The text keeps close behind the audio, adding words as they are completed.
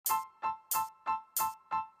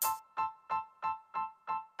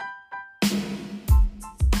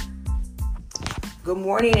Good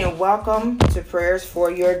morning and welcome to Prayers for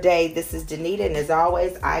Your Day. This is Danita, and as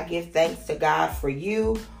always, I give thanks to God for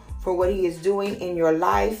you, for what He is doing in your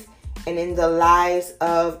life and in the lives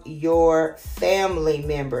of your family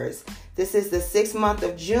members. This is the 6th month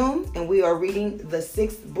of June, and we are reading the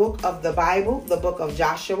 6th book of the Bible, the book of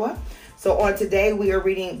Joshua. So on today, we are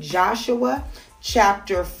reading Joshua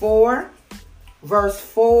chapter 4, verse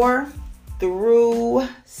 4 through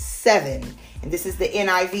 7. And this is the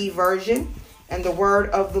NIV version. And the word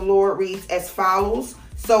of the Lord reads as follows.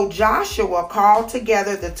 So Joshua called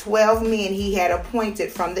together the 12 men he had appointed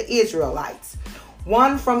from the Israelites,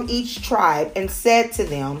 one from each tribe, and said to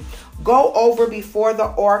them, go over before the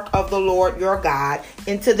ark of the Lord your God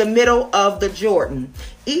into the middle of the Jordan.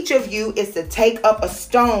 Each of you is to take up a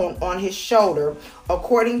stone on his shoulder,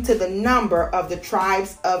 according to the number of the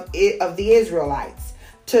tribes of the Israelites,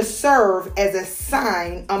 to serve as a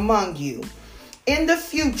sign among you. In the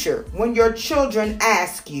future, when your children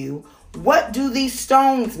ask you, what do these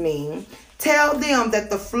stones mean? Tell them that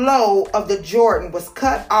the flow of the Jordan was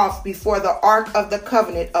cut off before the ark of the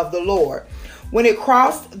covenant of the Lord. When it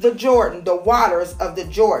crossed the Jordan, the waters of the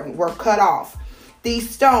Jordan were cut off. These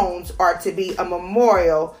stones are to be a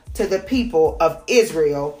memorial to the people of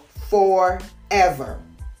Israel forever.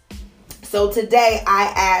 So today I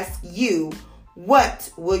ask you,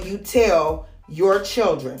 what will you tell your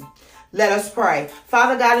children? Let us pray.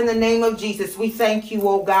 Father God, in the name of Jesus, we thank you,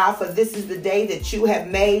 oh God, for this is the day that you have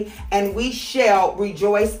made, and we shall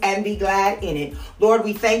rejoice and be glad in it. Lord,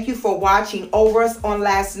 we thank you for watching over us on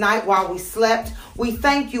last night while we slept. We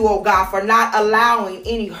thank you, oh God, for not allowing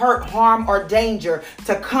any hurt, harm, or danger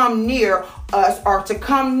to come near us or to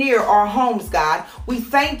come near our homes, God. We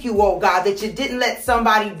thank you, oh God, that you didn't let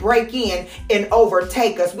somebody break in and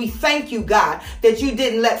overtake us. We thank you, God, that you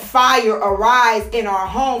didn't let fire arise in our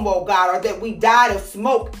home, oh God, or that we died of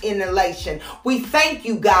smoke inhalation. We thank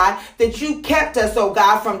you, God, that you kept us, oh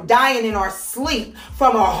God, from dying in our sleep,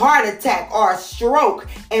 from a heart attack or a stroke,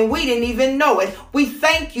 and we didn't even know it. We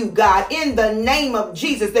thank you, God, in the name of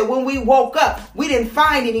Jesus, that when we woke up, we didn't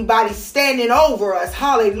find anybody standing over us.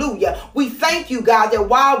 Hallelujah. We thank you, God, that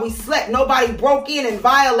while we slept, nobody broke in and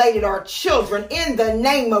violated our children in the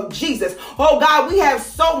name of Jesus. Oh God, we have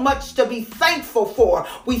so much to be thankful for.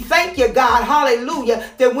 We thank you, God, hallelujah,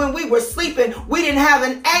 that when we were sleeping, we didn't have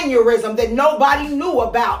an aneurysm that nobody knew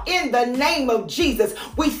about in the name of Jesus.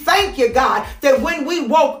 We thank you, God, that when we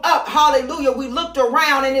woke up, hallelujah, we looked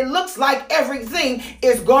around and it looks like everything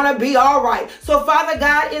is going to be all right. So Father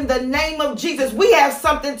God, in the name of Jesus, we have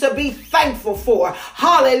something to be thankful for.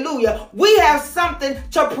 Hallelujah. We have something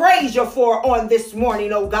to praise you for on this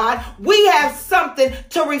morning, oh God. We have something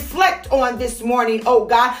to reflect on this morning, oh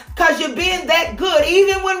God, because you've been that good,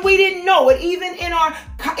 even when we didn't know it, even in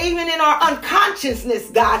our unconsciousness,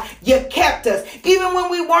 God, you kept us. Even when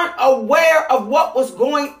we weren't aware of what was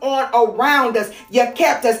going on around us, you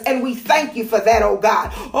kept us, and we thank you for that, oh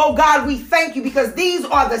God. Oh God, we thank you because these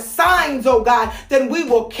are the signs, oh God, that we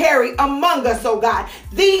will carry among us, oh God.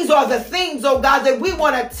 These are the things, oh God, that we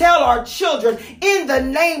want to tell our children in the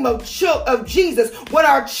name of Jesus. When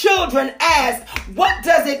our children ask, what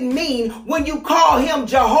does it mean when you call him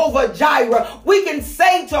Jehovah Jireh? We can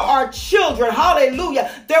say to our children, hallelujah,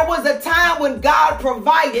 there was a time when God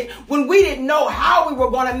provided, when we didn't know how we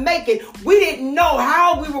were going to make it. We didn't know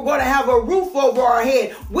how we were going to have a roof over our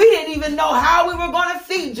head. We didn't even know how we were going to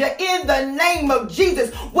feed you in the name of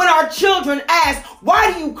Jesus. When our children ask,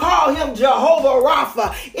 why do you call him Jehovah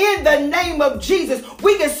Rapha? In the name of Jesus,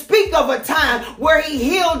 we can speak of a time where he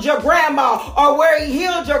healed your grandma, or where he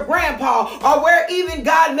healed your grandpa, or where even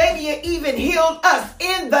God, maybe you even healed us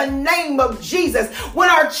in the name of Jesus. When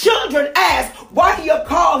our children ask, why do you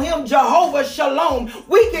call him Jehovah Shalom?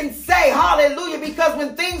 We can say hallelujah, because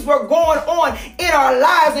when things were going on in our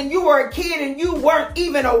lives and you were a kid and you weren't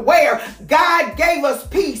even aware, God gave us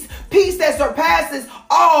peace, peace that surpasses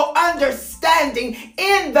all understanding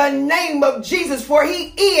in the name of Jesus, for he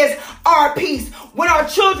is our peace. When our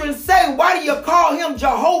children say, why do you call him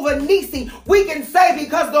Jehovah Nisi? We can say,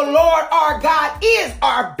 because the Lord our God is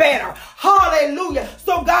our banner. Hallelujah.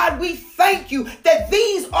 So God, we thank you that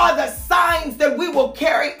these are the signs that we will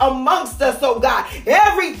carry amongst us, oh God.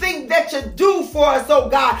 Everything that you do for us, oh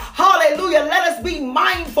God. Hallelujah. Let us be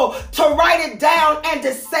mindful to write it down and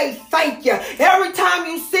to say thank you. Every time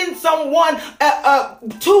you send someone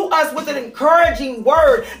to us with an encouraging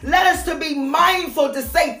word, let us to be mindful to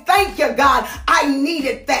say thank you, God. I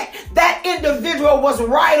needed that. That individual was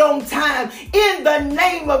right on time in the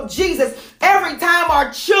name of Jesus. Every time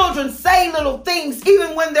our children say little things,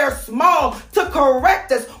 even when they're small, to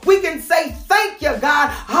correct us, we can say thank you, God.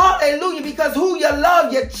 Hallelujah. Because who you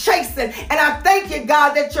love, you chasten. And I thank you,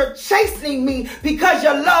 God, that you're chastening me because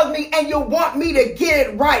you love me and you want me to get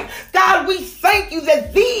it right. God, we thank you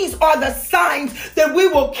that these are the signs that we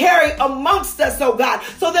will carry amongst us, oh God,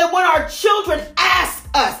 so that when our children ask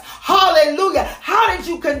us, hallelujah, how did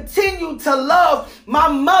you continue to love my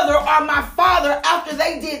mother or my father after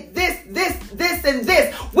they did this, and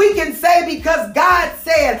this? We can say because God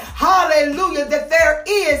said, hallelujah, that there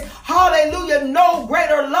is, hallelujah, no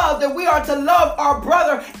greater love than we are to love our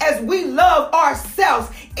brother as we love ourselves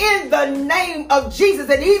in the name of Jesus.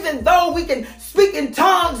 And even though we can speak in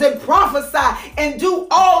tongues and prophesy and do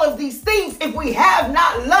all of these things, if we have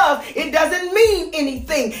not love, it doesn't mean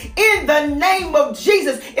anything. In the name of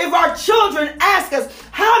Jesus, if our children ask us,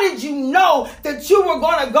 how did you know that you were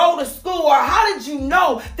going to go to school? Or how did you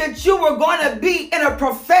know that you were going to be in a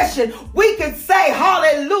profession? We could say,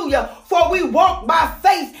 hallelujah, for we walk by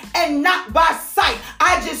faith and not by sight.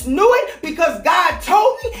 I just knew it because God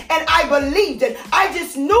told me and I believed it. I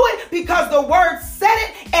just knew it because the word said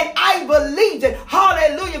it and I believed it.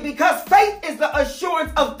 Hallelujah. Because faith is the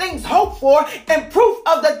assurance of things hoped for and proof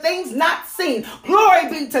of the things not seen. Glory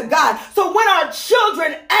be to God. So when our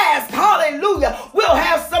children ask, hallelujah, we'll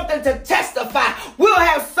have something to testify. We'll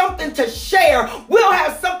have something to share. We'll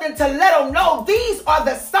have something to let them know. These are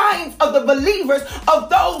the signs of the believers, of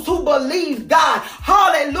those who believe God.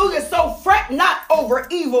 Hallelujah. So fret not over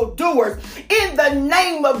evildoers in the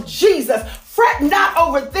name of Jesus. Fret not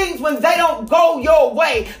over things when they don't go your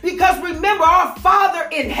way. Because remember, our Father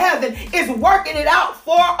in heaven is working it out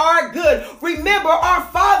for our good. Remember, our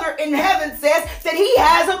Father in heaven says that he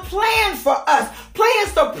has a plan for us.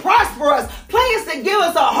 Plans to prosper us. Plans to give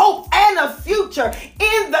us a hope and a future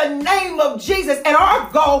in the name of Jesus. And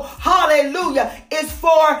our goal, hallelujah, is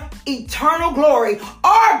for eternal glory.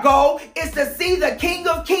 Our goal is to see the King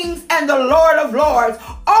of Kings and the Lord of Lords.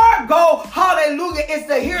 Our goal, hallelujah, is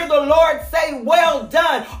to hear the Lord say, well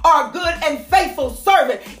done, our good and faithful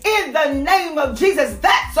servant. In the name of Jesus,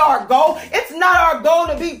 that's our goal. It's not our goal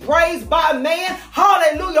to be praised by man.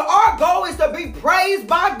 Hallelujah. Our goal is to be praised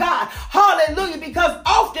by God. Hallelujah. Because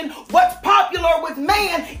often what's popular with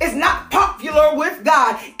man is not popular with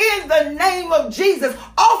God. In the name of Jesus,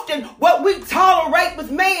 often what we tolerate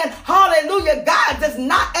with man, hallelujah, God does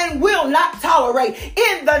not and will not tolerate.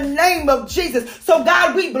 In the name of Jesus. So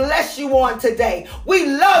God, we bless you on today. We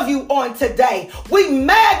love you on today. We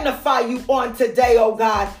magnify you on today, oh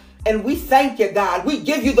God. And we thank you, God. We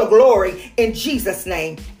give you the glory in Jesus'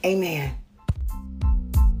 name. Amen.